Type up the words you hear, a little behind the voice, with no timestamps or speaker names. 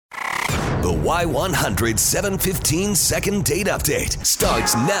The Y100 715 second date update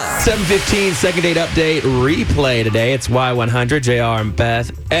starts now. 7:15 second date update replay today. It's Y100, JR and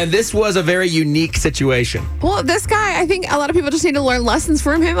Beth. And this was a very unique situation. Well, this guy, I think a lot of people just need to learn lessons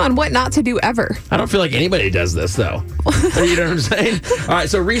from him on what not to do ever. I don't feel like anybody does this, though. You know what I'm saying? All right,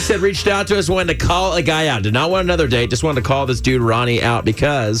 so Reese had reached out to us, wanted to call a guy out. Did not want another date, just wanted to call this dude Ronnie out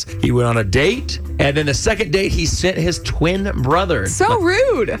because he went on a date. And then the second date, he sent his twin brother. So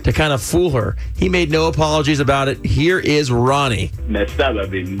rude. To kind of fool her. He made no apologies about it. Here is Ronnie. Messed up. I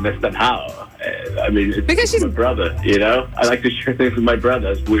mean, messed up how? I mean, it's Because she's my brother, you know? I like to share things with my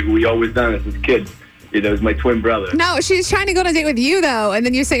brothers. We always done this as kids. You know, it's my twin brother. No, she's trying to go on a date with you, though, and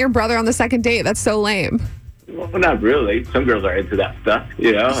then you sent your brother on the second date. That's so lame. Well, not really. Some girls are into that stuff,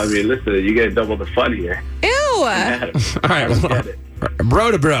 you know? I mean, listen, you get double the fun here. Ew. All right, well,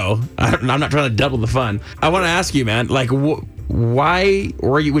 bro to bro. I'm not trying to double the fun. I want to ask you, man, like, why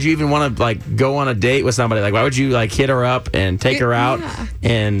would you even want to like go on a date with somebody? Like, why would you like hit her up and take her out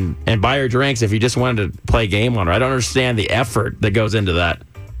and buy her drinks if you just wanted to play a game on her? I don't understand the effort that goes into that.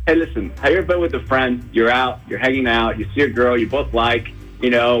 Hey, listen, have you ever been with a friend? You're out, you're hanging out, you see a girl you both like, you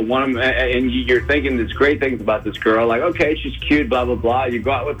know, and you're thinking these great things about this girl, like, okay, she's cute, blah, blah, blah. You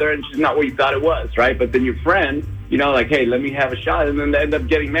go out with her, and she's not what you thought it was, right? But then your friend, you know, like, hey, let me have a shot, and then they end up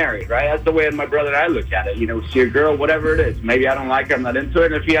getting married, right? That's the way my brother and I look at it. You know, see a girl, whatever it is. Maybe I don't like her, I'm not into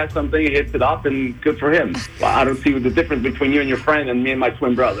it, and if he has something, he hits it off, and good for him. Well, I don't see the difference between you and your friend and me and my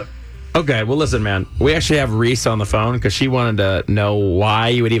twin brother. Okay, well, listen, man. We actually have Reese on the phone because she wanted to know why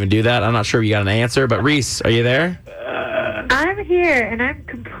you would even do that. I'm not sure you got an answer, but Reese, are you there? I'm here, and I'm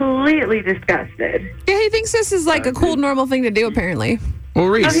completely disgusted. Yeah, he thinks this is like a cool, normal thing to do, apparently. Well,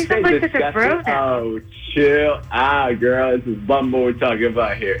 Reese. Oh, he's like such a bro now. Oh, chill out, girl. This is Bumble we're talking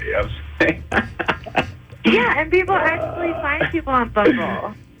about here. You know what I'm saying? Yeah, and people actually find people on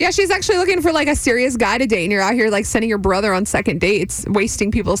Bumble. Yeah, she's actually looking for like a serious guy to date, and you're out here like sending your brother on second dates,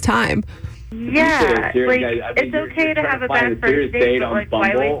 wasting people's time. Yeah, like, it's okay to have a bad first date, but like,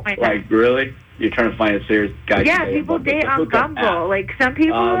 why waste my time? Like, really? You're trying to find a serious guy? Yeah, people date on Bumble. Like, some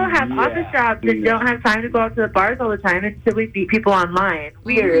people have office jobs and don't have time to go out to the bars all the time and simply meet people online.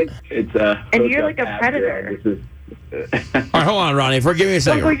 Weird. And you're like a predator. All right, hold on, Ronnie. Give me a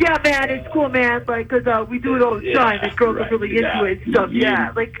second. Oh, yeah, man, it's cool, man. Like, because we do it all the time. And girls are really into it and stuff.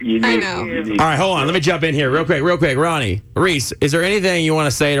 I know. All right, hold on. Let me jump in here real quick. Ronnie, Reese, is there anything you want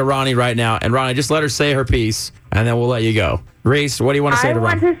to say to Ronnie right now? And Ronnie, just let her say her piece, and then we'll let you go. Reese, what do you want to say to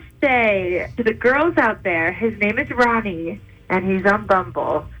Ronnie? I want to say to the girls out there, his name is Ronnie, and he's on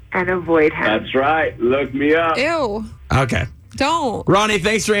Bumble, and avoid him. That's right. Look me up. Ew. Okay. Don't. Ronnie,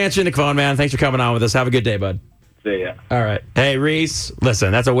 thanks for answering the phone, man. Thanks for coming on with us. Have a good day, bud. See ya. All right. Hey, Reese,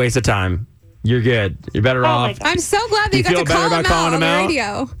 listen, that's a waste of time. You're good. You're better off. I'm so glad that you got to call him out on the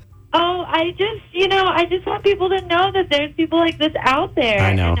radio. Oh, I just want people to know that there's people like this out there.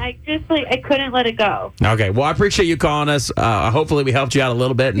 I know. And I couldn't let it go. Okay. Well, I appreciate you calling us. Hopefully we helped you out a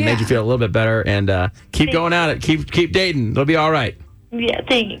little bit and made you feel a little bit better. And keep going at it. Keep dating. It'll be all right. Yeah,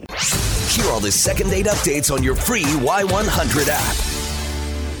 thanks. Hear all the second date updates on your free Y100 app.